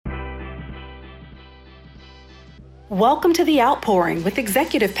Welcome to The Outpouring with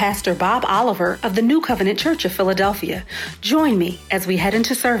Executive Pastor Bob Oliver of the New Covenant Church of Philadelphia. Join me as we head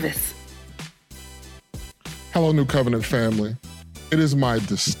into service. Hello, New Covenant family. It is my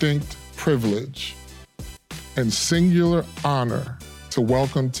distinct privilege and singular honor to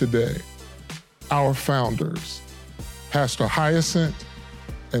welcome today our founders, Pastor Hyacinth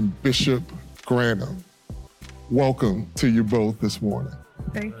and Bishop Granum. Welcome to you both this morning.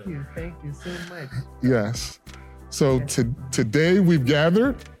 Thank you so much. Yes. So today we've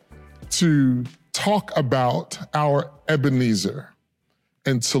gathered to talk about our Ebenezer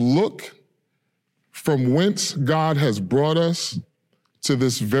and to look from whence God has brought us to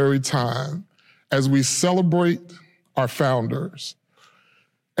this very time as we celebrate our founders.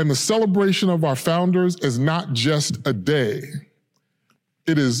 And the celebration of our founders is not just a day.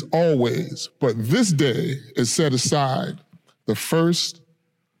 It is always, but this day is set aside the first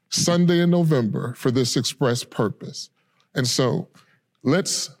Sunday in November for this express purpose. And so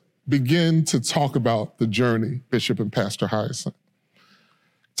let's begin to talk about the journey, Bishop and Pastor Hyacinth.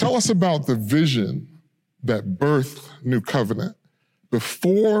 Tell us about the vision that birthed New Covenant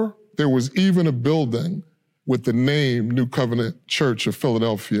before there was even a building with the name New Covenant Church of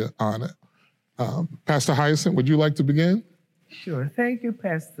Philadelphia on it. Pastor Hyacinth, would you like to begin? Sure. Thank you,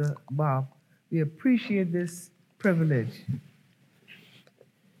 Pastor Bob. We appreciate this privilege.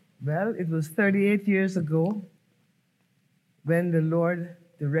 Well, it was 38 years ago when the Lord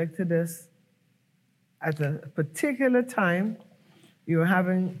directed us at a particular time. We were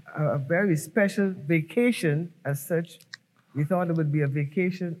having a very special vacation as such. We thought it would be a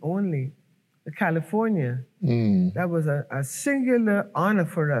vacation only to California. That was a singular honor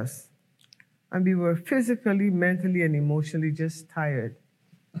for us. And we were physically, mentally, and emotionally just tired.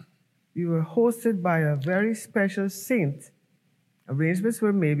 We were hosted by a very special saint. Arrangements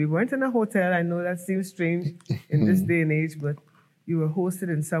were made. We weren't in a hotel. I know that seems strange in this day and age, but we were hosted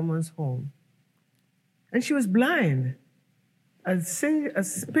in someone's home. And she was blind, a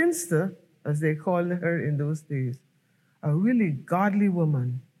spinster, as they called her in those days, a really godly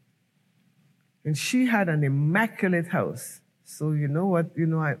woman. And she had an immaculate house. So you know what?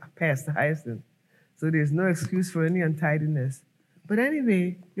 I passed the Hyacinth. So there's no excuse for any untidiness. But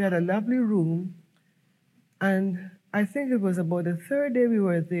anyway, we had a lovely room, and I think it was about the third day we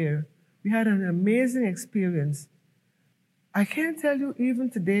were there. We had an amazing experience. I can't tell you even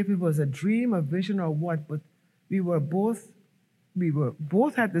today if it was a dream, a vision, or what, but we both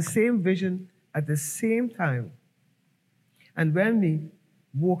had the same vision at the same time. And when we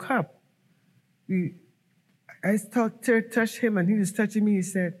woke up, I touched him, and he was touching me. He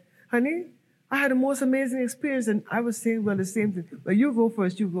said, "Honey, I had the most amazing experience." And I was saying, well, the same thing. Well, you go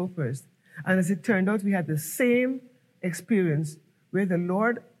first. And as it turned out, we had the same experience where the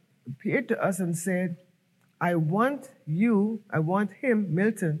Lord appeared to us and said, I want him,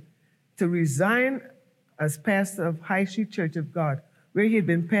 Milton, to resign as pastor of High Street Church of God, where he had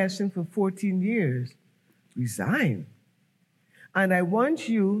been pastoring for 14 years. Resign. And I want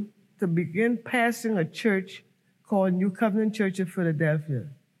you to begin pastoring a church called New Covenant Church of Philadelphia.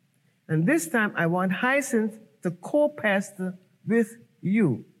 And this time I want Hyacinth to co-pastor with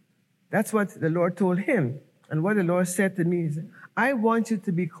you. That's what the Lord told him. And what the Lord said to me is, I want you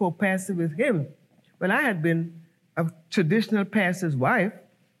to be co-pastor with him. Well, I had been a traditional pastor's wife,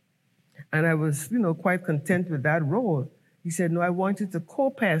 and I was, quite content with that role. He said, no, I want you to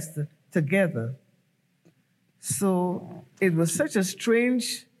co-pastor together. So it was such a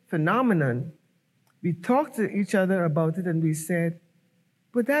strange phenomenon. We talked to each other about it, and we said,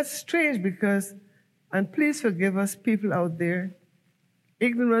 but that's strange because, and please forgive us, people out there,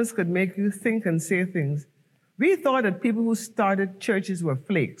 ignorance could make you think and say things. We thought that people who started churches were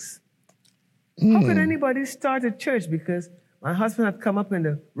flakes. How could anybody start a church? Because my husband had come up in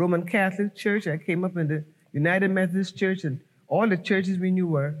the Roman Catholic Church. I came up in the United Methodist Church, and all the churches we knew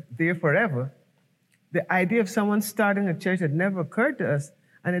were there forever. The idea of someone starting a church had never occurred to us,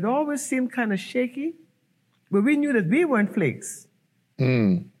 and it always seemed kind of shaky, but we knew that we weren't flakes.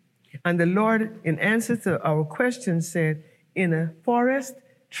 And the Lord, in answer to our question, said, in a forest,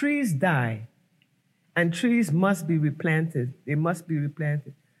 trees die. And trees must be replanted. They must be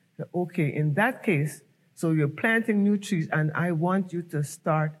replanted. So, okay, in that case, so you're planting new trees, and I want you to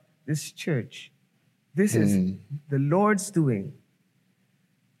start this church. This is the Lord's doing.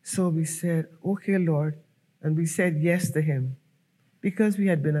 So we said, okay, Lord. And we said yes to him because we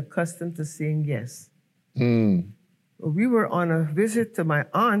had been accustomed to saying yes. We were on a visit to my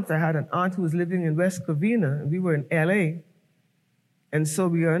aunt. I had an aunt who was living in West Covina, and we were in LA. And so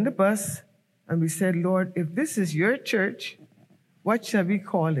we were on the bus, and we said, Lord, if this is your church, what shall we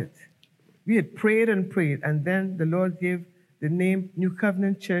call it? we had prayed and prayed, and then the Lord gave the name New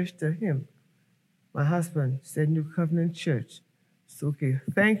Covenant Church to him. My husband said New Covenant Church. So, okay,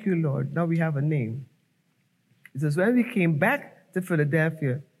 thank you, Lord. Now we have a name. It was when we came back to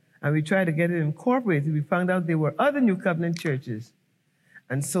Philadelphia and we tried to get it incorporated, we found out there were other New Covenant churches.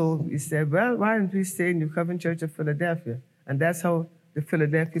 And so we said, well, why don't we say New Covenant Church of Philadelphia? And that's how the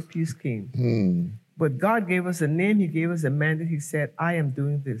Philadelphia piece came. But God gave us a name. He gave us a mandate. He said, I am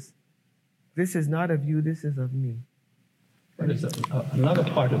doing this. This is not of you. This is of me. But it's another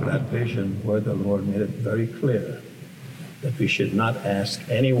part of that vision where the Lord made it very clear that we should not ask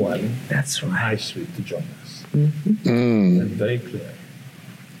anyone That's right. High Street to join us. That's very clear.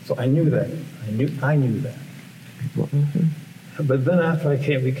 So I knew that. I knew that. But then after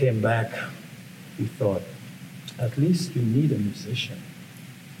we came back, we thought, at least you need a musician.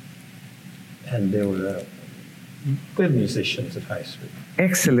 And there were good musicians at High Street.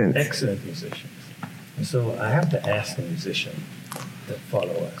 Excellent. Excellent musicians. And so I have to ask a musician to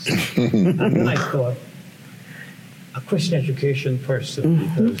follow us. And then I thought, a Christian education person,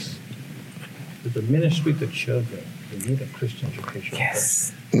 because with the ministry to children, we need a Christian education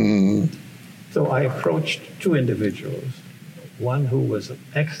person. So I approached two individuals, one who was an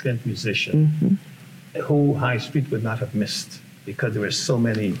excellent musician, who High Street would not have missed because there were so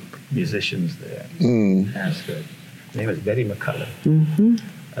many musicians there. Asked her. Her name was Betty McCullough.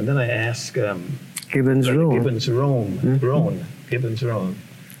 And then I asked Gibbons Roan,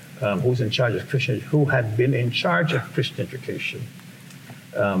 who's in charge of Christian, who had been in charge of Christian education,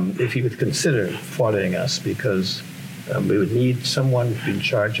 if he would consider following us, because we would need someone in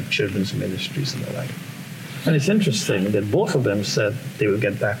charge of children's ministries and the like. And it's interesting that both of them said they would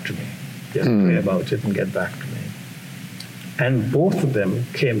get back to me. They'd pray about it and get back to me. And both of them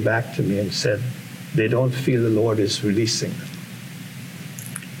came back to me and said they don't feel the Lord is releasing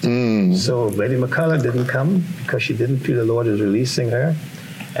them. So Betty McCullough didn't come because she didn't feel the Lord is releasing her.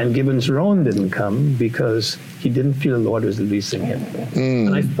 And Gibbons Roan didn't come because he didn't feel the Lord was releasing him.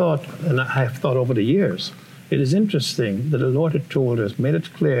 And I have thought over the years, it is interesting that the Lord had told us, made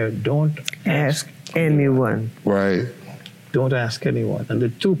it clear, don't ask anyone. Right. Don't ask anyone. And the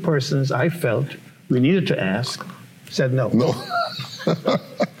two persons I felt we needed to ask said no.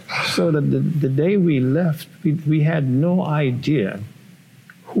 So that the day we left, we had no idea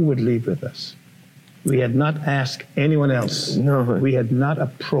who would leave with us. We had not asked anyone else. No. We had not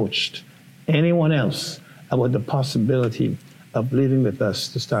approached anyone else about the possibility of leaving with us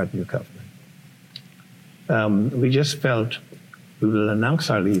to start New Covenant. We just felt we will announce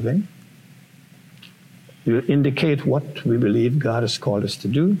our leaving. We will indicate what we believe God has called us to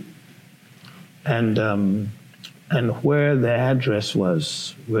do, and where the address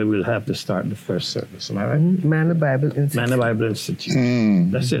was, where we'll have to start the first service. Am I right? Manna Bible Institute. Manna Bible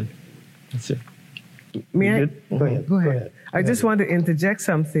Institute. That's it. That's it. May I? Go ahead. I just want to interject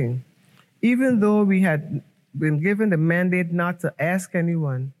something. Even though we had been given the mandate not to ask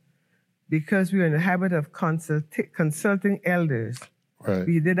anyone, because we were in the habit of consulting elders, Right.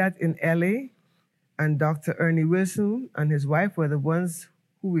 we did that in LA, and Dr. Ernie Wilson and his wife were the ones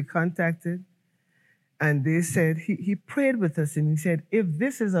who we contacted. And they said, he prayed with us and he said, if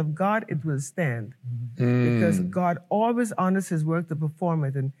this is of God, it will stand. Because God always honors his work to perform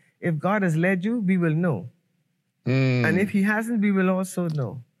it. And if God has led you, we will know. And if he hasn't, we will also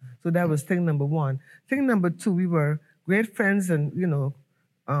know. So that was thing number one. Thing number two, we were great friends and,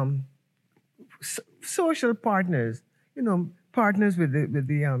 social partners, partners with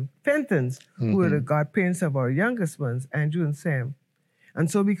the Fentons, who are the godparents of our youngest ones, Andrew and Sam. And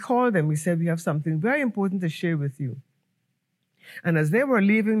so we called them. We said, we have something very important to share with you. And as they were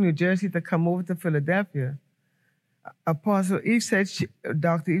leaving New Jersey to come over to Philadelphia, Apostle Eve said,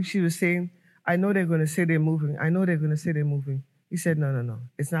 Dr. Eve, she was saying, I know they're going to say they're moving. I know they're going to say they're moving. He said, no,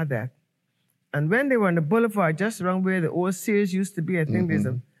 it's not that. And when they were on the boulevard, just around where the old Sears used to be, I think there's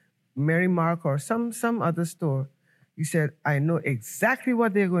a Mary Mark or some other store, he said, I know exactly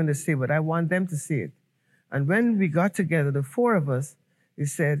what they're going to say, but I want them to say it. And when we got together, the four of us, he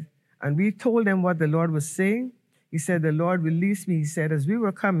said, and we told them what the Lord was saying. He said, the Lord released me. He said, as we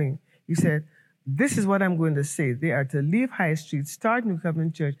were coming, he said, this is what I'm going to say. They are to leave High Street, start New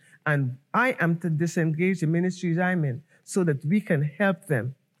Covenant Church, and I am to disengage the ministries I'm in so that we can help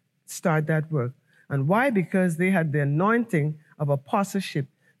them start that work. And why? Because they had the anointing of apostleship.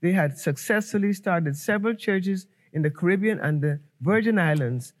 They had successfully started several churches in the Caribbean and the Virgin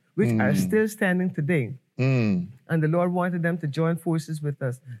Islands, which are still standing today. And the Lord wanted them to join forces with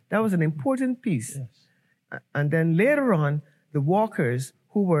us. That was an important piece. Yes. And then later on, the Walkers,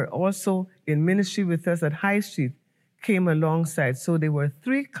 who were also in ministry with us at High Street, came alongside. So there were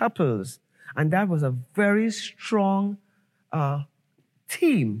three couples And that was a very strong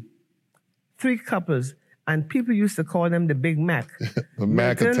team, 3 couples. And people used to call them the Big Mac. The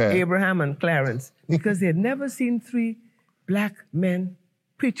Mac Milton, attack. Abraham, and Clarence, because they had never seen 3 black men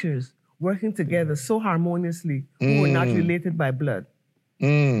preachers working together so harmoniously who were not related by blood.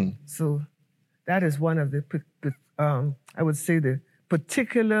 So that is one of the, I would say, the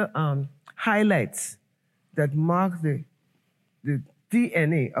particular highlights that mark the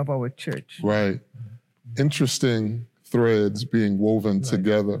DNA of our church. Right. Interesting threads being woven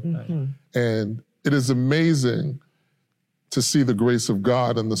together. And it is amazing to see the grace of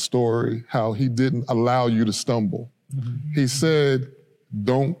God in the story, how he didn't allow you to stumble. He said,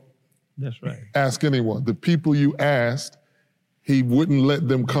 don't That's right. ask anyone. The people you asked, he wouldn't let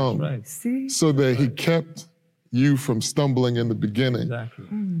them come. Right. See? So that he kept you from stumbling in the beginning. Exactly.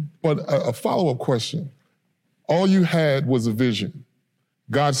 But a follow-up question. All you had was a vision.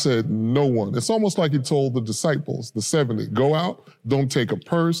 God said, no one. It's almost like he told the disciples, the 70, go out, don't take a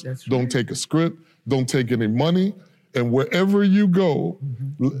purse, That's don't right. take a script, don't take any money, and wherever you go,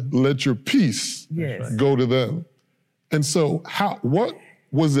 let your peace Yes. go to them. And so what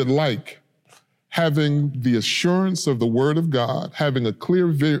was it like having the assurance of the word of God, having a clear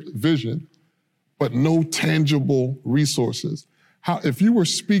vision, but no tangible resources? If you were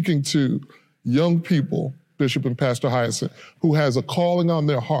speaking to young people, Bishop and Pastor Hyacinth, who has a calling on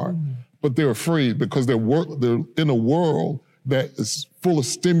their heart, but they're afraid because they're in a world that is full of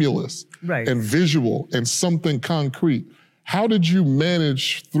stimulus Right. and visual and something concrete. How did you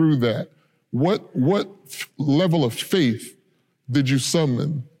manage through that? What level of faith did you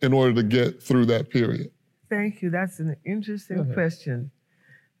summon in order to get through that period? Thank you. That's an interesting question.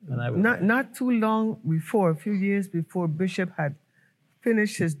 And I would, Not too long before, a few years before, Bishop had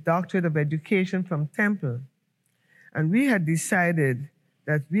finished his doctorate of education from Temple. And we had decided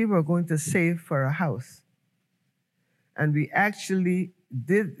that we were going to save for a house. And we actually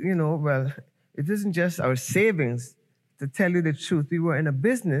did, it isn't just our savings, to tell you the truth. We were in a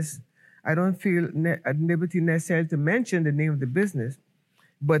business. I don't feel at liberty necessarily to mention the name of the business,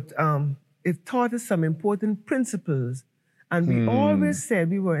 but it taught us some important principles. And we always said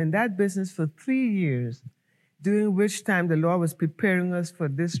we were in that business for 3 years, during which time the Lord was preparing us for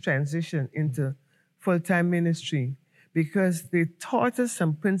this transition into full-time ministry, because they taught us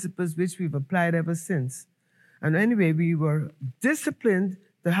some principles which we've applied ever since. And anyway, we were disciplined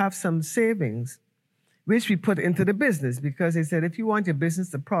to have some savings, which we put into the business, because they said, if you want your business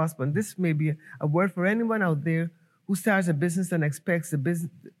to prosper, and this may be a word for anyone out there who starts a business and expects that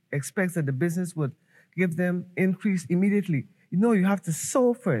the business would give them increase immediately. You have to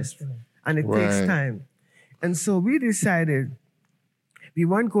sow first, and it takes time. And so we decided we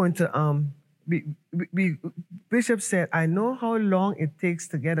weren't going to, Bishop said, I know how long it takes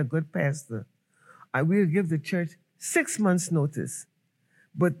to get a good pastor. I will give the church 6 months' notice.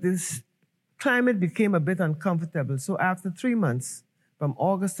 But this climate became a bit uncomfortable. So after 3 months, from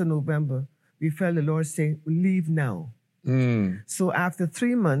August to November, we felt the Lord saying, leave now. So after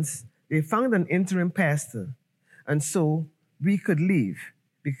 3 months, they found an interim pastor. And so we could leave,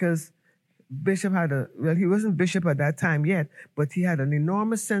 because Bishop he wasn't bishop at that time yet, but he had an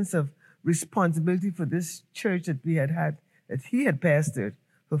enormous sense of responsibility for this church that he had pastored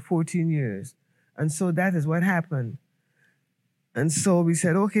for 14 years. And so that is what happened. And so we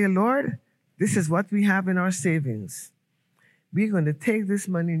said, okay, Lord, this is what we have in our savings. We're going to take this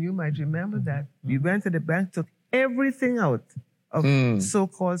money, and you might remember that. We went to the bank, took everything out of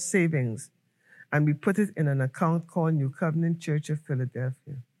so-called savings, and we put it in an account called New Covenant Church of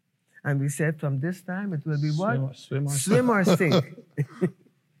Philadelphia. And we said, from this time, it will be what? Swim or Swim or sink.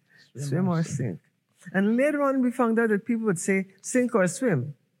 Swim or sink. And later on, we found out that people would say, sink or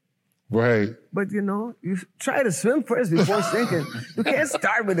swim. Right. But you try to swim first before sinking. You can't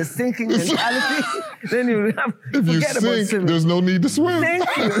start with a sinking mentality. Then you have If you forget about sink, swimming. there's no need to swim.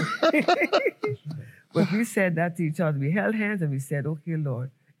 Thank you. But we said that to each other. We held hands and we said, okay,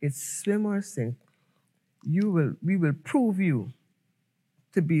 Lord, it's swim or sink. We will prove you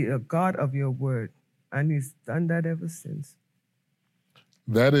to be a God of your word. And he's done that ever since.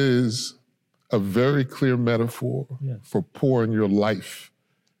 That is a very clear metaphor for pouring your life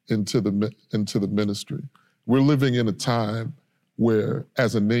into the ministry. We're living in a time where,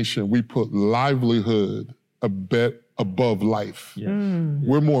 as a nation, we put livelihood a bit above life.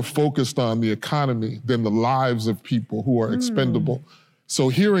 We're more focused on the economy than the lives of people who are expendable. So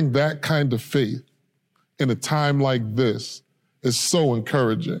hearing that kind of faith in a time like this is so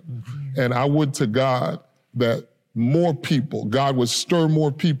encouraging. And I would to God that more people, God would stir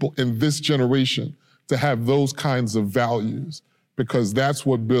more people in this generation to have those kinds of values, because that's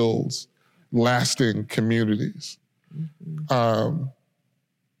what builds lasting communities.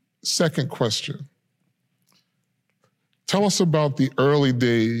 Second question. Tell us about the early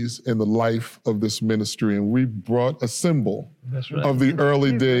days in the life of this ministry. And we brought a symbol of the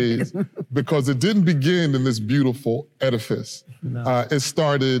early days because it didn't begin in this beautiful edifice. No. It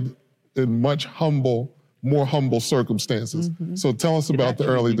started in more humble circumstances. So tell us about the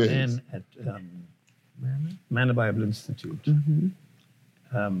early days. At Manna Bible Institute.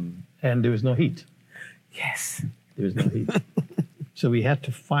 And there was no heat. Yes. There was no heat. So we had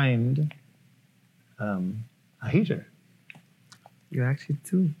to find a heater. You're actually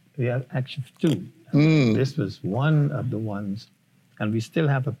two. We had actually two. This was one of the ones. And we still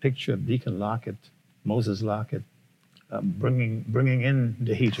have a picture of Deacon Lockett, Moses Lockett, bringing in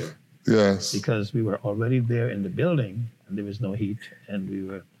the heater. Yes. Because we were already there in the building and there was no heat. And we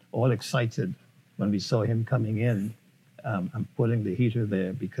were all excited when we saw him coming in and putting the heater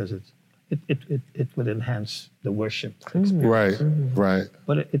there because it would enhance the worship experience. Right.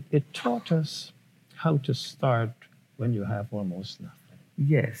 But it taught us how to start when you have almost nothing.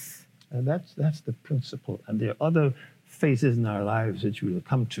 Yes. And that's the principle. And there are other phases in our lives that we will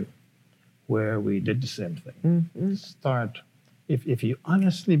come to where we did the same thing. Start, if you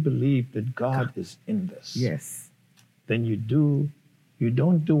honestly believe that God is in this, Yes. then you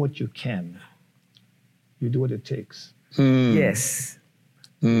don't do what you can. You do what it takes. Yes.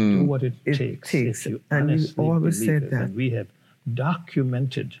 Do what it It takes. takes. If you And you honestly always believe said it. that. And we have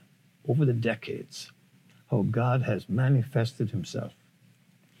documented over the decades how God has manifested himself.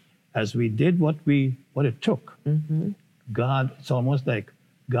 As we did what it took, God, it's almost like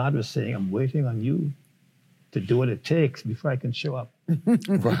God was saying, I'm waiting on you to do what it takes before I can show up.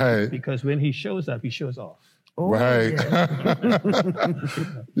 Right. Because when he shows up, he shows off. Oh, Right. yeah.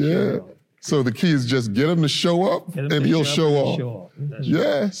 Yeah. So the key is just get him to show up Get him and to he'll show show up off. and show off. That's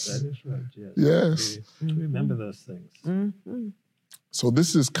Yes. Right. That is right, yes. Yes. We remember those things. So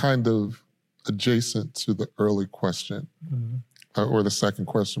this is kind of adjacent to the early question or the second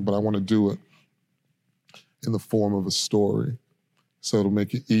question, but I want to do it in the form of a story. So it'll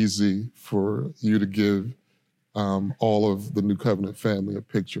make it easy for you to give all of the New Covenant family a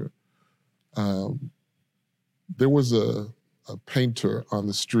picture. There was a painter on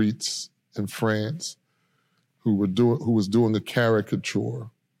the streets in France who was doing a caricature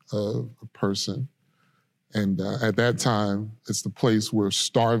of a person. And at that time, it's the place where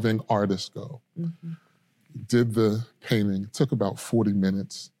starving artists go. Did the painting, it took about 40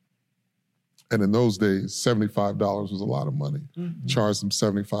 minutes. And in those days, $75 was a lot of money. Charged him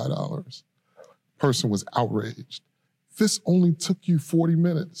 $75. Person was outraged. This only took you 40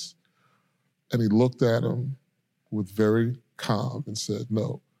 minutes. And he looked at him with very calm and said,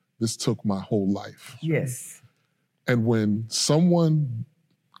 no, this took my whole life. Yes. And when someone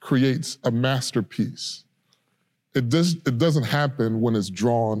creates a masterpiece, it doesn't happen when it's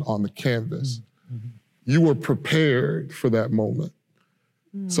drawn on the canvas. You were prepared for that moment.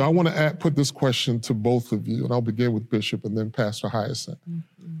 So I want to put this question to both of you, and I'll begin with Bishop and then Pastor Hyacinth.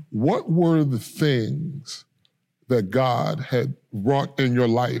 What were the things that God had wrought in your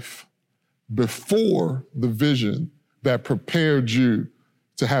life before the vision that prepared you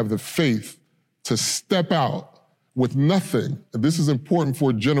to have the faith to step out with nothing? And this is important for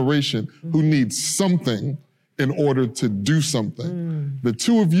a generation who needs something in order to do something. The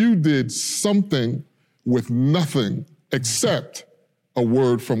two of you did something with nothing except a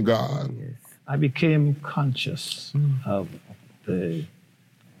word from God. I became conscious of the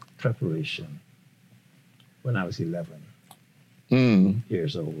preparation when I was 11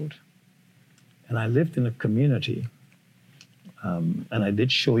 years old. And I lived in a community, and I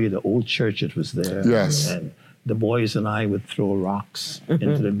did show you the old church that was there. Yes. And the boys and I would throw rocks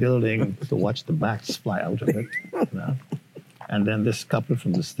into the building to watch the bats fly out of it. You know? And then this couple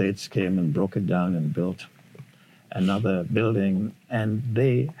from the States came and broke it down and built another building. And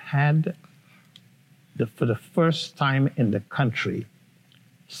they had, for the first time in the country,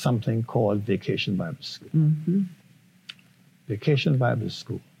 something called Vacation Bible School. Vacation Bible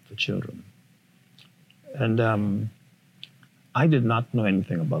School for children. And I did not know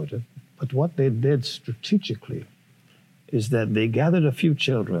anything about it. But what they did strategically is that they gathered a few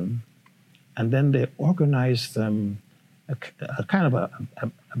children and then they organized them a kind of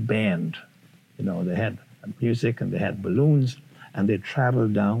a band. You know, they had music and they had balloons and they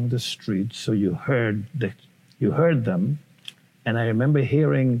traveled down the street. So you heard them. And I remember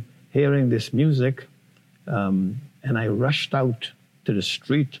hearing this music and I rushed out to the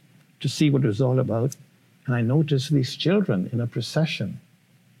street to see what it was all about. And I noticed these children in a procession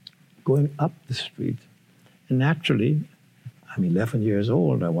going up the street. And naturally, I'm 11 years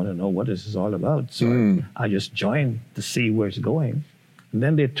old. I want to know what this is all about. So I just joined to see where it's going. And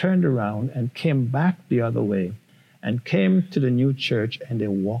then they turned around and came back the other way and came to the new church, and they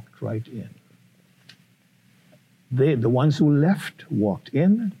walked right in. The ones who left walked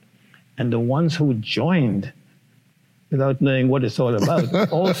in, and the ones who joined without knowing what it's all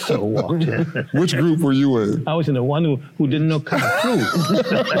about also walked in. Which group were you in? I was in the one who didn't know kind of clue.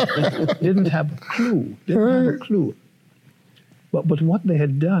 Didn't have a clue. But what they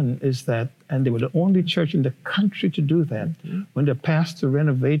had done is that, and they were the only church in the country to do that, when the pastor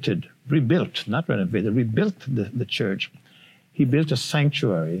rebuilt the church, he built a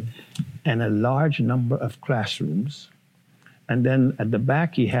sanctuary and a large number of classrooms. And then at the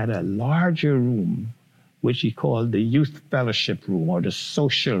back, he had a larger room, which he called the youth fellowship room or the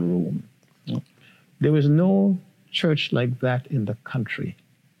social room. There was no church like that in the country.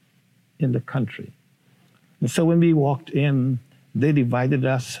 And so when we walked in, they divided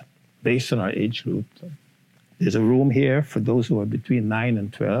us based on our age group. There's a room here for those who are between 9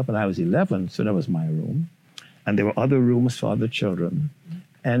 and 12, and I was 11, so that was my room. And there were other rooms for other children.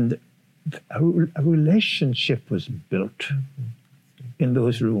 And a relationship was built in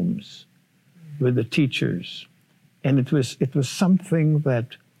those rooms with the teachers. And it was something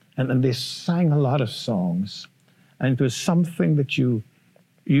that, and they sang a lot of songs, and it was something that you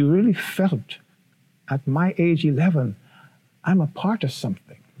really felt. At my age 11, I'm a part of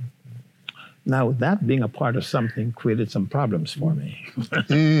something. Now, that being a part of something created some problems for me.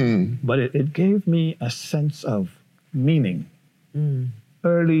 But it gave me a sense of meaning,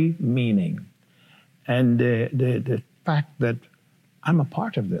 early meaning. And the fact that I'm a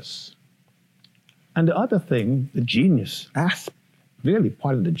part of this. And the other thing, the genius, really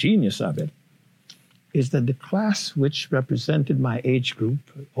part of the genius of it, is that the class which represented my age group,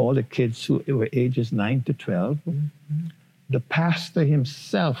 all the kids who were ages 9 to 12, the pastor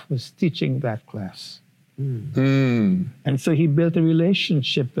himself was teaching that class. And so he built a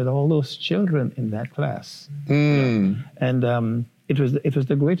relationship with all those children in that class. And it was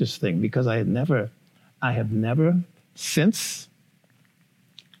the greatest thing, because I have never since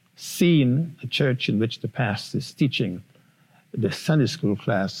seen a church in which the pastor is teaching the Sunday school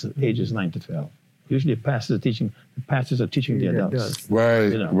class of ages 9 to 12. Usually the pastors are teaching the adults.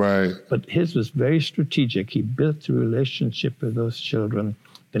 Right, right. But his was very strategic. He built a relationship with those children.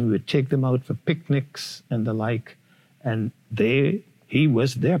 Then we would take them out for picnics and the like. And he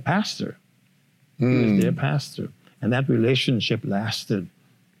was their pastor. He was their pastor. And that relationship lasted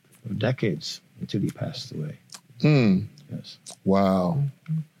for decades until he passed away. Yes. Wow.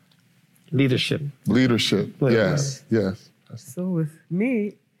 Leadership. Yes. So with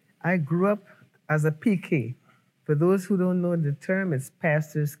me, I grew up as a PK. For those who don't know the term, it's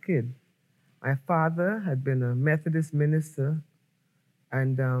pastor's kid. My father had been a Methodist minister,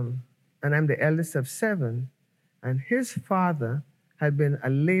 and I'm the eldest of 7. And his father had been a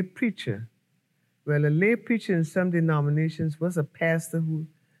lay preacher. Well, a lay preacher in some denominations was a pastor who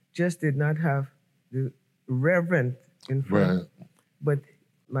just did not have the reverend in front. Right. But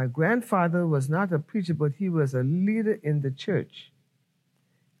my grandfather was not a preacher, but he was a leader in the church.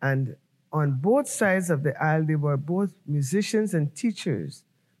 And on both sides of the aisle, they were both musicians and teachers.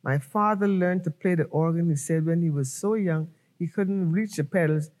 My father learned to play the organ. He said when he was so young, he couldn't reach the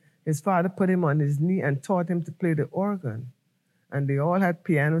pedals. His father put him on his knee and taught him to play the organ. And they all had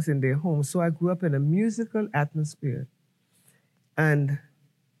pianos in their home. So I grew up in a musical atmosphere. And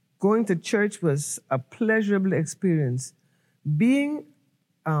going to church was a pleasurable experience. Being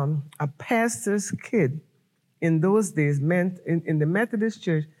a pastor's kid in those days meant, in the Methodist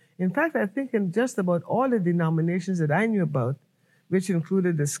Church, in fact, I think in just about all the denominations that I knew about, which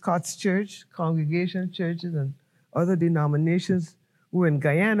included the Scots Church, Congregation churches, and other denominations who were in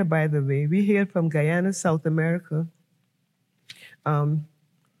Guyana, by the way. We hail from Guyana, South America.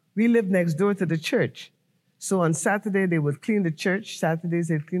 We lived next door to the church. So on Saturday, they would clean the church. Saturdays,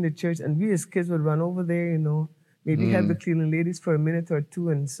 they'd clean the church. And we as kids would run over there, maybe help the cleaning ladies for a minute or two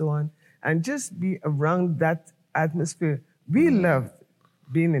and so on. And just be around that atmosphere. We loved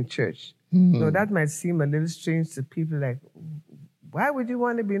being in church. That might seem a little strange to people, like, why would you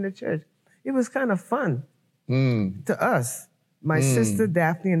want to be in the church? It was kind of fun to us. My sister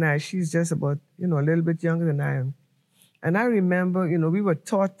Daphne and I, she's just about, a little bit younger than I am. And I remember, we were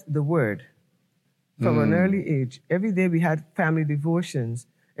taught the word from an early age. Every day we had family devotions.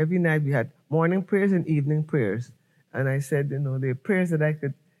 Every night we had morning prayers and evening prayers. And I said, the prayers that I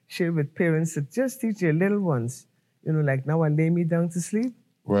could share with parents to just teach your little ones. Like now I lay me down to sleep.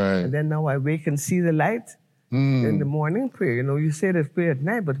 Right. And then now I wake and see the light. Then the morning prayer, you say the prayer at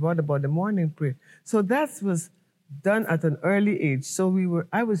night, but what about the morning prayer? So that was done at an early age. So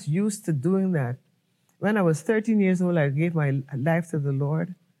I was used to doing that. When I was 13 years old, I gave my life to the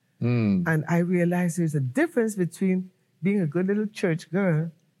Lord. And I realized there's a difference between being a good little church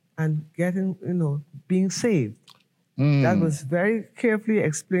girl and getting, being saved. That was very carefully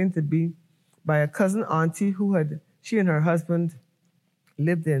explained to me by a cousin auntie she and her husband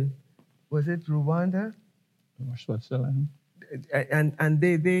lived in, was it Rwanda? Or Switzerland. And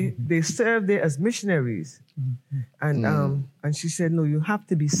they served there as missionaries. And she said, no, you have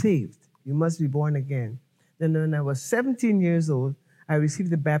to be saved. You must be born again. Then when I was 17 years old, I received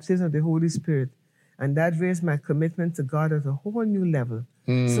the baptism of the Holy Spirit. And that raised my commitment to God at a whole new level.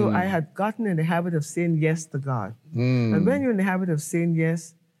 So I had gotten in the habit of saying yes to God. And when you're in the habit of saying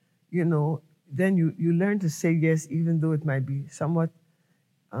yes, then you learn to say yes, even though it might be somewhat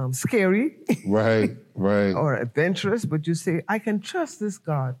scary. Right. Or adventurous, but you say, I can trust this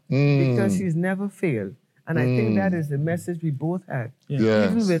God because he's never failed. And I think that is the message we both had.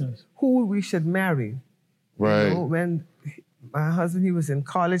 Yes. Even with who we should marry. Right. When my husband, he was in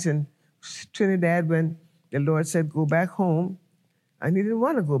college in Trinidad when the Lord said, go back home. And he didn't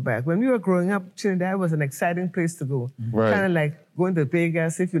want to go back. When we were growing up, Trinidad was an exciting place to go. Right. Kind of like going to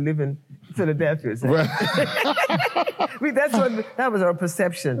Vegas if you live in Philadelphia. Right. That was our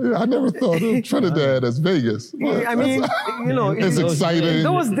perception. Yeah, I never thought of Trinidad as Vegas. I mean, it's exciting. In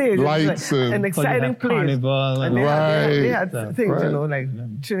those days, lights, it was like an exciting place. Carnival and they had things, right. like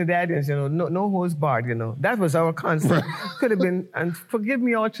Trinidadians, no holds barred, That was our concept. Could have been, and forgive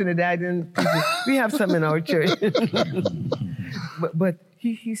me all Trinidadian people, we have some in our church. But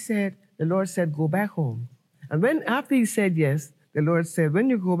he said, the Lord said, go back home. And after he said yes, the Lord said, when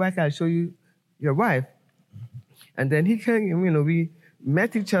you go back, I'll show you your wife. And then he came, we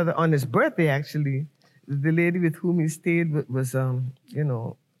met each other on his birthday, actually. The lady with whom he stayed was a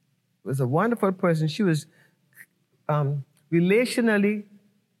wonderful person. She was relationally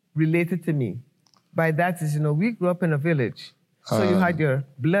related to me. By that is, we grew up in a village. So you had your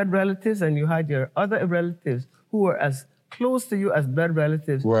blood relatives and you had your other relatives who were as close to you as blood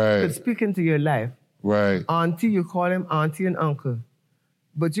relatives, could speak into your life. Right. Auntie, you call them auntie and uncle.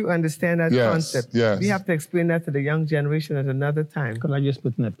 But you understand that concept. Yes. We have to explain that to the young generation at another time. Could I just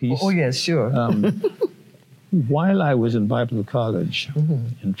put in a piece? Oh, yes, sure. While I was in Bible college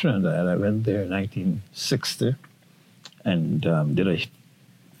in Trinidad, I went there in 1960 and did a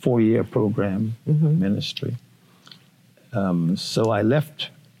 4-year program ministry. So I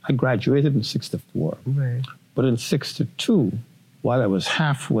graduated in 64. Right. But in 62, while I was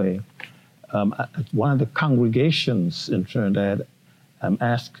halfway, one of the congregations in Trinidad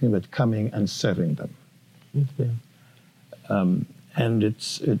asked me about coming and serving them. And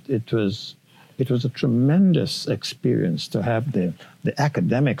it was a tremendous experience to have the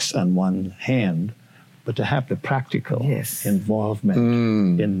academics on one hand, but to have the practical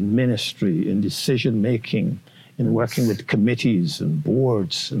involvement in ministry, in decision making, in working with committees and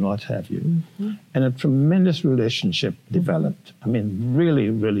boards and what have you. And a tremendous relationship developed. I mean, really,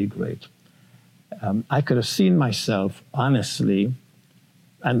 really great. I could have seen myself, honestly,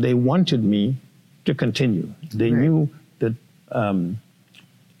 and they wanted me to continue. They knew that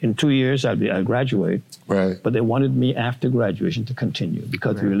in 2 years I'd graduate, but they wanted me after graduation to continue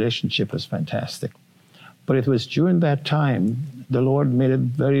because the relationship was fantastic. But it was during that time, the Lord made it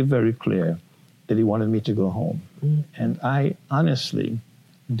very, very clear that he wanted me to go home. And I honestly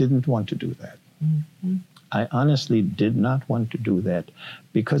didn't want to do that. I honestly did not want to do that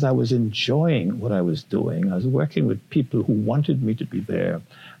because I was enjoying what I was doing. I was working with people who wanted me to be there.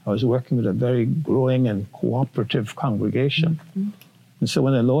 I was working with a very growing and cooperative congregation. And so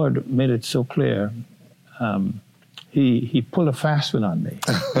when the Lord made it so clear, he pulled a fast one on me.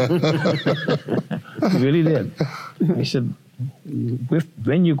 He really did. He said,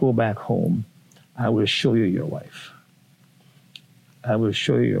 when you go back home, I will show you your wife. I will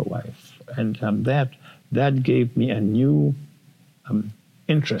show you your wife. And that gave me a new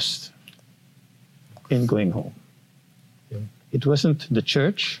interest in going home. It wasn't the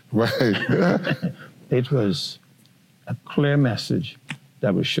church. It was a clear message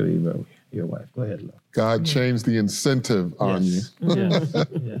that will show you your wife. Go ahead, love. God changed the incentive on you. Yes.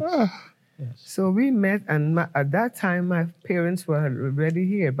 So we met, and at that time, my parents were already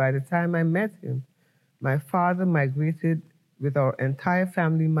here. By the time I met him, my father migrated with our entire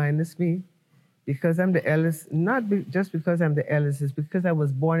family minus me, because I'm the eldest, just because I'm the eldest, it's because I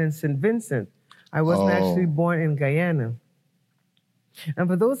was born in St. Vincent. I wasn't actually born in Guyana. And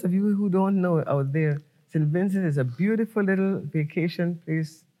for those of you who don't know out there, St. Vincent is a beautiful little vacation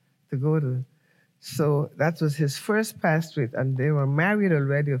place to go to. So that was his first pastorate, and they were married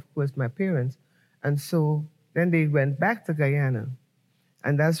already, of course, my parents. And so Then they went back to Guyana,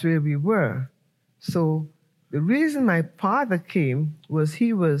 and that's where we were. So the reason my father came was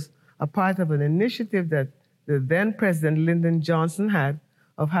he was a part of an initiative that the then President Lyndon Johnson had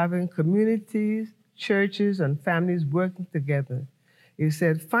of having communities, churches, and families working together. He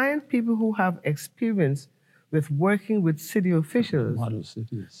said, find people who have experience with working with city officials. Model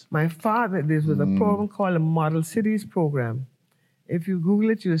cities. My father, this was a program called a Model Cities Program. If you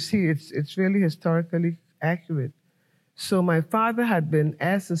Google it, you'll see it's really historically accurate. So my father had been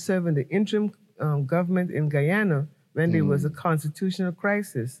asked to serve in the interim government in Guyana when there was a constitutional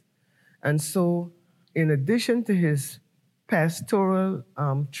crisis. And so in addition to his pastoral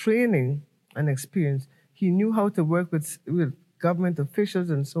training and experience, he knew how to work with government officials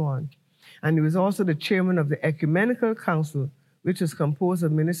and so on. And he was also the chairman of the Ecumenical Council, which is composed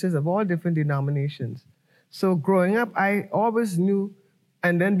of ministers of all different denominations. So growing up, I always knew,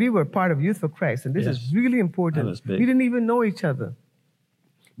 and then we were part of Youth for Christ, and this is really important. That was big. We didn't even know each other.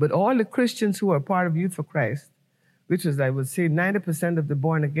 But all the Christians who were part of Youth for Christ, which was, I would say, 90% of the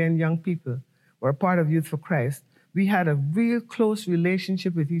born-again young people were part of Youth for Christ, we had a real close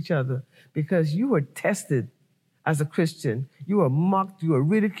relationship with each other because you were tested as a Christian. You were mocked, you were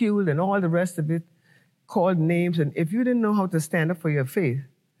ridiculed, and all the rest of it, called names. And if you didn't know how to stand up for your faith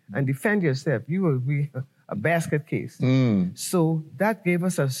and defend yourself, you would be a basket case. So that gave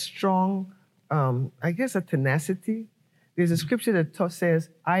us a strong, I guess, a tenacity. There's a scripture that says,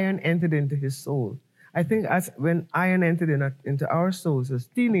 iron entered into his soul. I think when iron entered into our souls as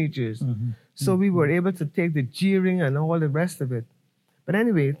teenagers, so we were able to take the jeering and all the rest of it. But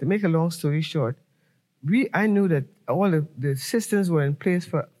anyway, to make a long story short, I knew that all the systems were in place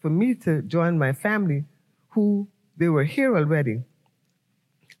for me to join my family, who they were here already.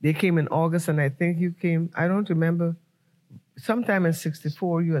 They came in August, and I think you came, I don't remember, sometime in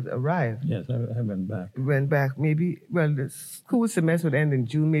 64 you had arrived. Yes, I went back. You went back, maybe, well, the school semester would end in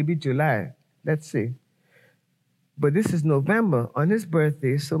June, maybe July, let's see. But this is November, on his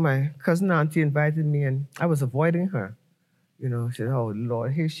birthday, so my cousin auntie invited me, and I was avoiding her. You know, she said, oh,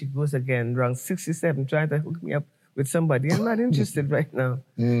 Lord, here she goes again, around 67, trying to hook me up with somebody. I'm not interested right now.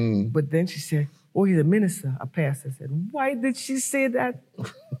 But then she said, oh, he's a minister, a pastor. I said, why did she say that?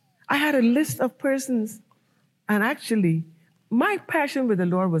 I had a list of persons. And actually, my passion with the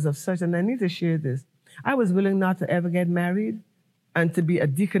Lord was of such, and I need to share this. I was willing not to ever get married and to be a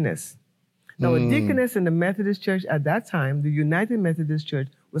deaconess. Now, a deaconess in the Methodist Church at that time, the United Methodist Church,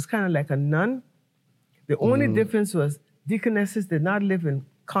 was kind of like a nun. The only difference was deaconesses did not live in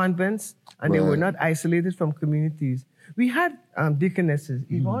convents, and they were not isolated from communities. We had deaconesses.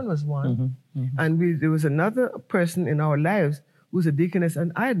 Yvonne was one. And there was another person in our lives who was a deaconess,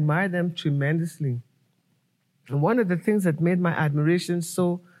 and I admired them tremendously. And one of the things that made my admiration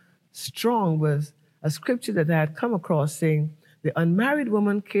so strong was a scripture that I had come across saying, the unmarried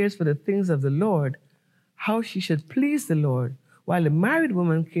woman cares for the things of the Lord, how she should please the Lord, while the married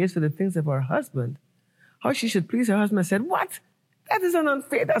woman cares for the things of her husband, how she should please her husband. I said, what? That is an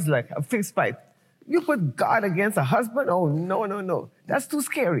unfair, that's like a fixed fight. You put God against a husband? Oh, no, no, no. That's too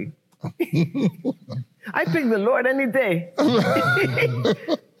scary. I pick the Lord any day.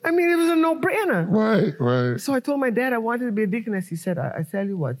 I mean, it was a no-brainer. Right. So I told my dad I wanted to be a deaconess. He said, I tell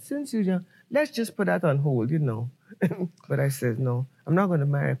you what, since you're young, let's just put that on hold, you know. But I said, no, I'm not going to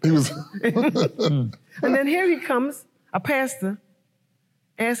marry a pastor. And then here he comes, a pastor,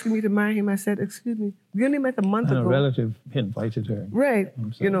 asking me to marry him. I said, excuse me, we only met a month ago. A relative invited her. Right.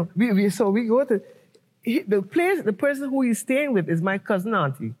 You know, so we go to, the person who he's staying with is my cousin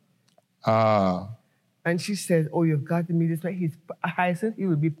auntie. And she says, oh, you've got to meet this man. He's Hyacinth, he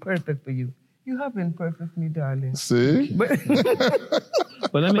would be perfect for you. You have been perfect for me, darling. See? But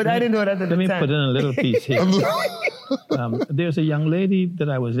I didn't know that at the time. Let me put in a little piece here. There's a young lady that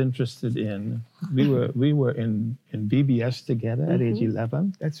I was interested in. We were in BBS together at age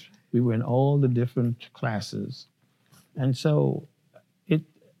 11. That's right. We were in all the different classes. And so it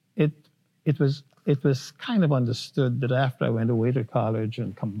was kind of understood that after I went away to college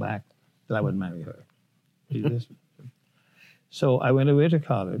and come back, that I would marry her. So I went away to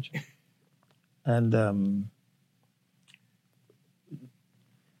college, and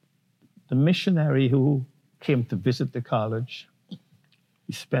the missionary who came to visit the college,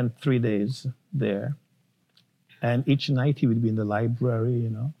 he spent 3 days there, and each night he would be in the library, you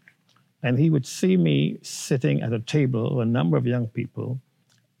know, and he would see me sitting at a table with a number of young people,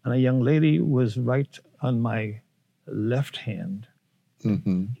 and a young lady was right on my left hand.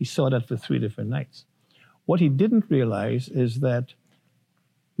 He saw that for 3 different nights. What he didn't realize is that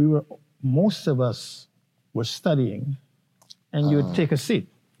most of us were studying, and you would take a seat.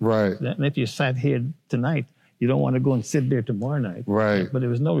 Right. And if you sat here tonight, You don't want to go and sit there tomorrow night. Right. But there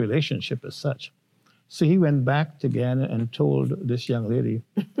was no relationship as such. So he went back to Ghana and told this young lady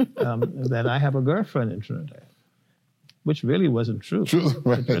that I have a girlfriend in Trinidad, which really wasn't true.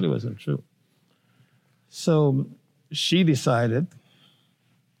 Right. It really wasn't true. So she decided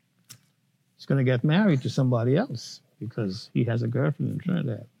she's going to get married to somebody else because he has a girlfriend in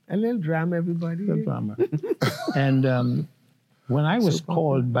Trinidad. A little drama, everybody. Good drama. And when I was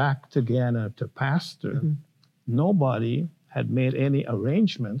called back to Ghana to pastor, nobody had made any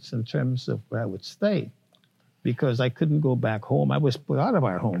arrangements in terms of where I would stay because I couldn't go back home. I was put out of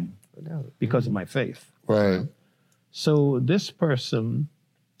our home because of my faith. Right. So this person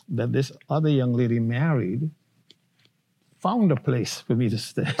that this other young lady married found a place for me to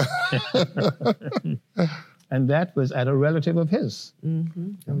stay. And that was at a relative of his.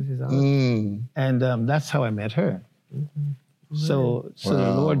 That was his aunt. And that's how I met her. So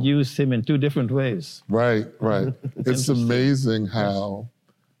the Lord used him in two different ways. Right. It's amazing how,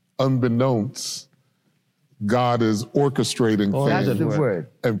 unbeknownst, God is orchestrating That's things the word.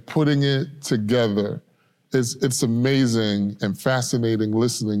 and putting it together. It's amazing and fascinating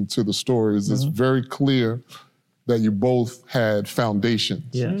listening to the stories. It's very clear that you both had foundations.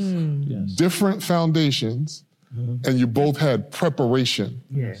 Yes. Different foundations, and you both had preparation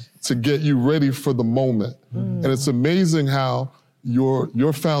to get you ready for the moment. And it's amazing how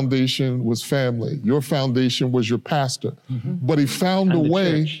your foundation was family. Your foundation was your pastor. But he found a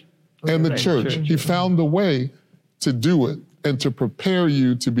way, church. and the church. He found a way to do it and to prepare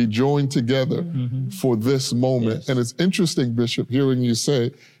you to be joined together for this moment. Yes. And it's interesting, Bishop, hearing you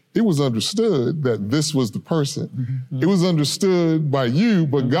say, it was understood that this was the person. It was understood by you,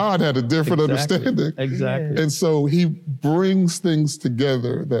 but God had a different understanding. Exactly. And so he brings things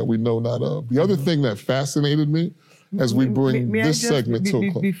together that we know not of. The other thing that fascinated me as we bring May this I just, segment to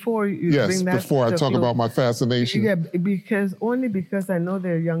a close. Before you Yes, bring that before I to a talk close. about my fascination. Yeah, because I know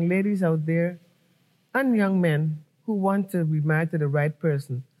there are young ladies out there and young men who want to be married to the right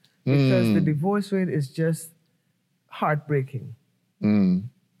person because the divorce rate is just heartbreaking. 1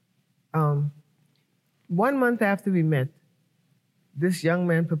 month after we met, this young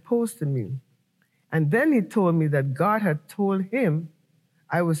man proposed to me. And then he told me that God had told him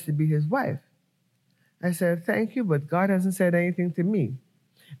I was to be his wife. I said, thank you, but God hasn't said anything to me.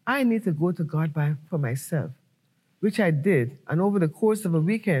 I need to go to God for myself, which I did. And over the course of a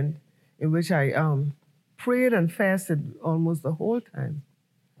weekend in which I prayed and fasted almost the whole time,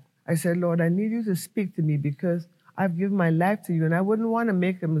 I said, Lord, I need you to speak to me because I've given my life to you, and I wouldn't want to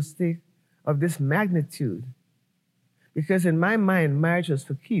make a mistake of this magnitude. Because in my mind, marriage was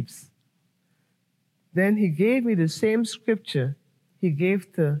for keeps. Then he gave me the same scripture he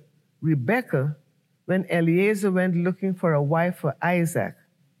gave to Rebekah when Eliezer went looking for a wife for Isaac.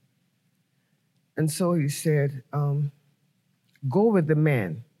 And so he said, go with the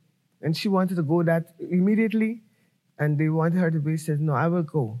man. And she wanted to go that immediately, and they wanted her to be. He said, no, I will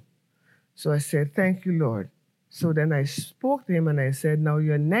go. So I said, thank you, Lord. So then I spoke to him and I said, now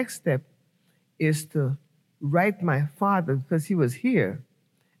your next step is to write my father, because he was here,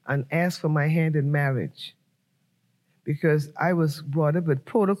 and ask for my hand in marriage. Because I was brought up with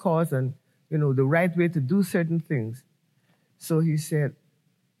protocols and, the right way to do certain things. So he said,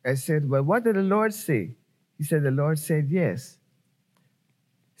 I said, well, what did the Lord say? He said, the Lord said yes.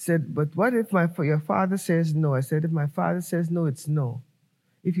 He said, but what if your father says no? I said, if my father says no, it's no.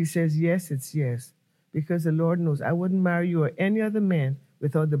 If he says yes, it's yes. Because the Lord knows I wouldn't marry you or any other man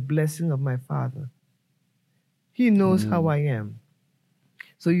without the blessing of my father. He knows how I am.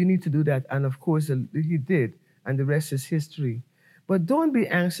 So you need to do that. And of course, he did. And the rest is history. But don't be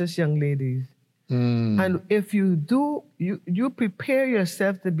anxious, young ladies. And if you do, you prepare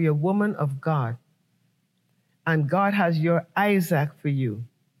yourself to be a woman of God. And God has your Isaac for you.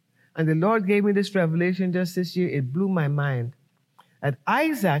 And the Lord gave me this revelation just this year. It blew my mind. That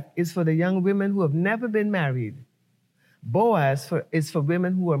Isaac is for the young women who have never been married. Boaz is for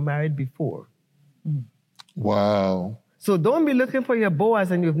women who were married before. Wow. So don't be looking for your Boaz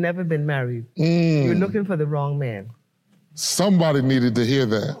and you've never been married. You're looking for the wrong man. Somebody needed to hear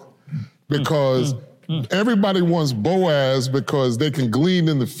that because everybody wants Boaz because they can glean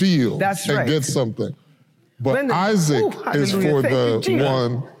in the field That's and right. get something. But Isaac is for the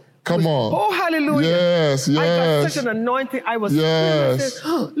one. Come on. Oh, hallelujah. Yes, I got yes. such an anointing. I was Yes. I said,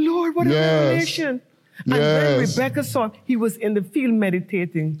 oh, Lord, what a Yes. revelation. And then Rebecca saw he was in the field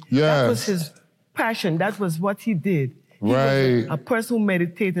meditating. That was his passion. That was what he did. He was a person who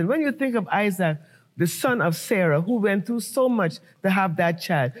meditated. When you think of Isaac, the son of Sarah, who went through so much to have that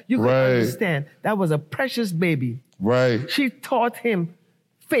child, you can understand that was a precious baby. Right. She taught him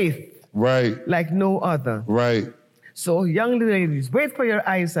faith. Right. like no other. Right. So young ladies, wait for your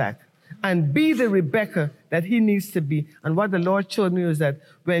Isaac and be the Rebecca that he needs to be. And what the Lord showed me was that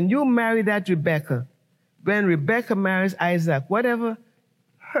when you marry that Rebecca, when Rebecca marries Isaac, whatever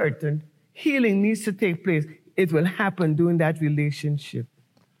hurt and healing needs to take place, it will happen during that relationship.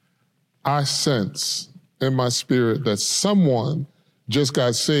 I sense in my spirit that someone just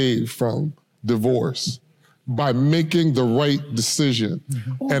got saved from divorce by making the right decision.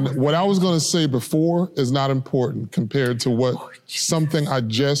 And what I was going to say before is not important compared to what something I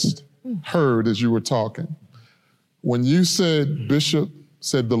just heard as you were talking. When you said, Bishop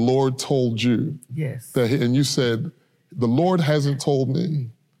said the Lord told you, Yes. and you said, the Lord hasn't told me.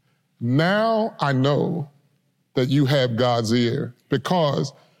 Now I know that you have God's ear,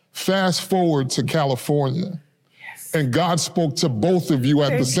 because fast forward to California, and God spoke to both of you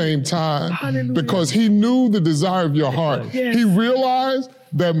at the same time. Hallelujah. Because he knew the desire of your heart. Yes. He realized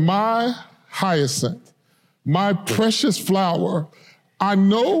that my hyacinth, my precious flower, I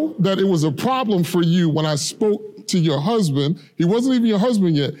know that it was a problem for you when I spoke to your husband. He wasn't even your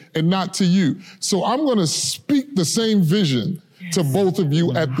husband yet, and not to you. So I'm going to speak the same vision to both of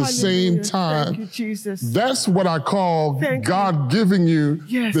you at the same Hallelujah. time. Thank you, Jesus. That's what I call Thank God giving you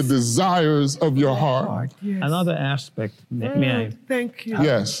Yes. the desires of your heart. Yes. Another aspect, may I? Thank you.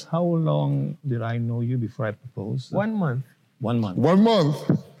 Yes. How long did I know you before I proposed? 1 month. 1 month. 1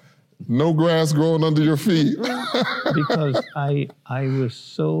 month, no grass growing under your feet. Because I was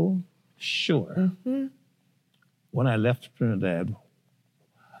so sure when I left Trinidad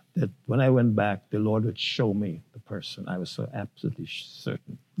that when I went back, the Lord would show me the person. I was so absolutely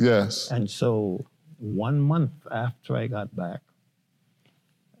certain. Yes. And so 1 month after I got back,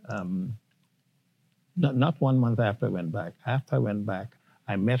 not 1 month after I went back,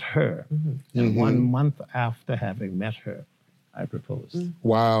 I met her. And 1 month after having met her, I proposed.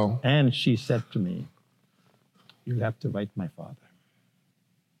 Wow. And she said to me, "You'll have to write my father.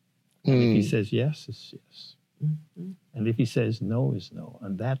 And if he says yes, it's yes. And if he says no, it's no."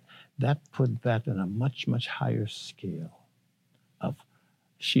 And that put that in a much, much higher scale of,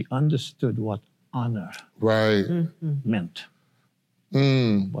 she understood what honor Right. meant.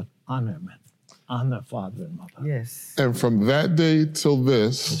 What honor meant. Honor father and mother. Yes. And from that day till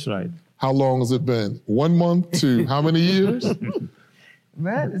this, That's right. how long has it been? 1 month to how many years?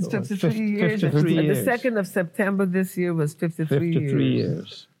 Well, it's 53 years. 53 And years. the 2nd of September this year was 53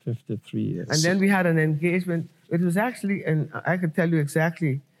 years. 53 years. And then we had an engagement. It was actually, and I could tell you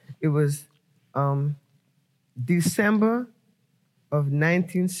exactly, it was December of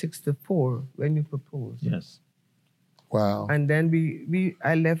 1964 when you proposed. Yes. Wow. And then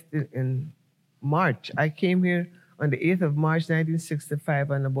I left in March. I came here on the 8th of March,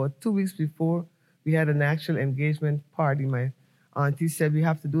 1965, and about 2 weeks before, we had an actual engagement party. My auntie said, we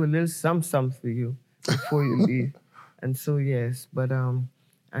have to do a little something for you before you leave. And so, yes, but,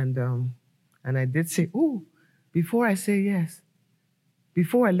 and I did say, ooh, before I say yes,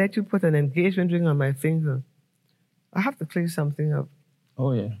 before I let you put an engagement ring on my finger, I have to clear something up.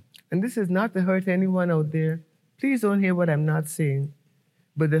 Oh, yeah. And this is not to hurt anyone out there. Please don't hear what I'm not saying.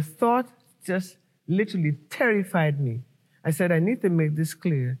 But the thought just literally terrified me. I said, I need to make this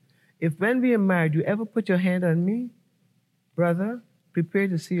clear. If when we are married, you ever put your hand on me, brother, prepare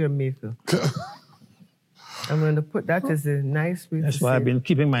to see your maker. I'm going to put that as a nice way That's to why say I've been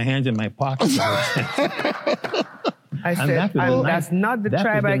keeping my hands in my pockets. I And said, that was the night- that's not the that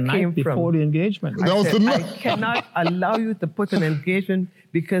tribe was I the night came before from. the engagement. That was I said, the I night. cannot allow you to put an engagement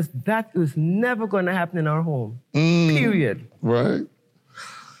because that is never going to happen in our home. Period. Right.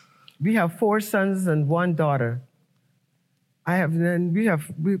 We have 4 sons and 1 daughter.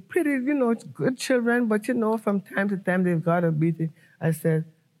 We're pretty, good children, but from time to time they've got a beating. I said,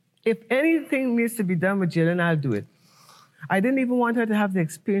 if anything needs to be done with Jillian, I'll do it. I didn't even want her to have the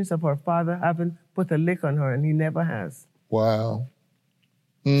experience of her father having put a lick on her, and he never has. Wow.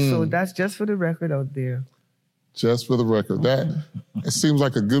 So that's just for the record out there. Just for the record. It seems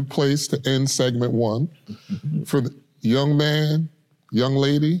like a good place to end segment 1. For the young man, young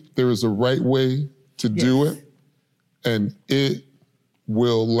lady, there is a right way to do Yes. it, and it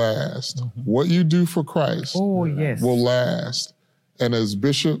will last. What you do for Christ Oh, yes. will last. And as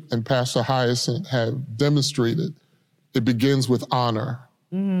Bishop and Pastor Hyacinth have demonstrated, it begins with honor.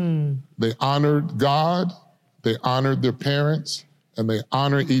 They honored God, they honored their parents, and they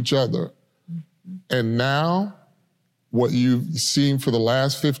honor each other. And now, what you've seen for the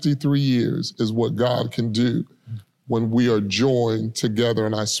last 53 years is what God can do when we are joined together.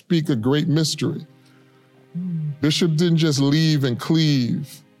 And I speak a great mystery. Bishop didn't just leave and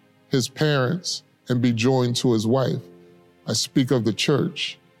cleave his parents and be joined to his wife. I speak of the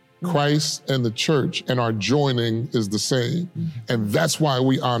church Christ and the church and our joining is the same. And that's why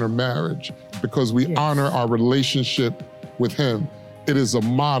we honor marriage, because we honor our relationship with him. It is a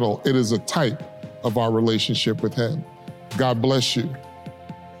model, it is a type of our relationship with him. God bless you.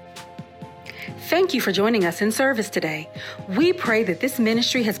 Thank you for joining us in service today. We pray that this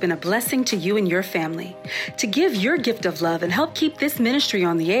ministry has been a blessing to you and your family. To give your gift of love and help keep this ministry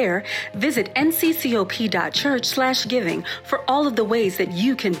on the air, visit nccop.church/giving for all of the ways that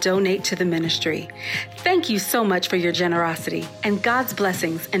you can donate to the ministry. Thank you so much for your generosity and God's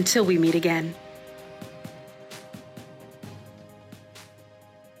blessings until we meet again.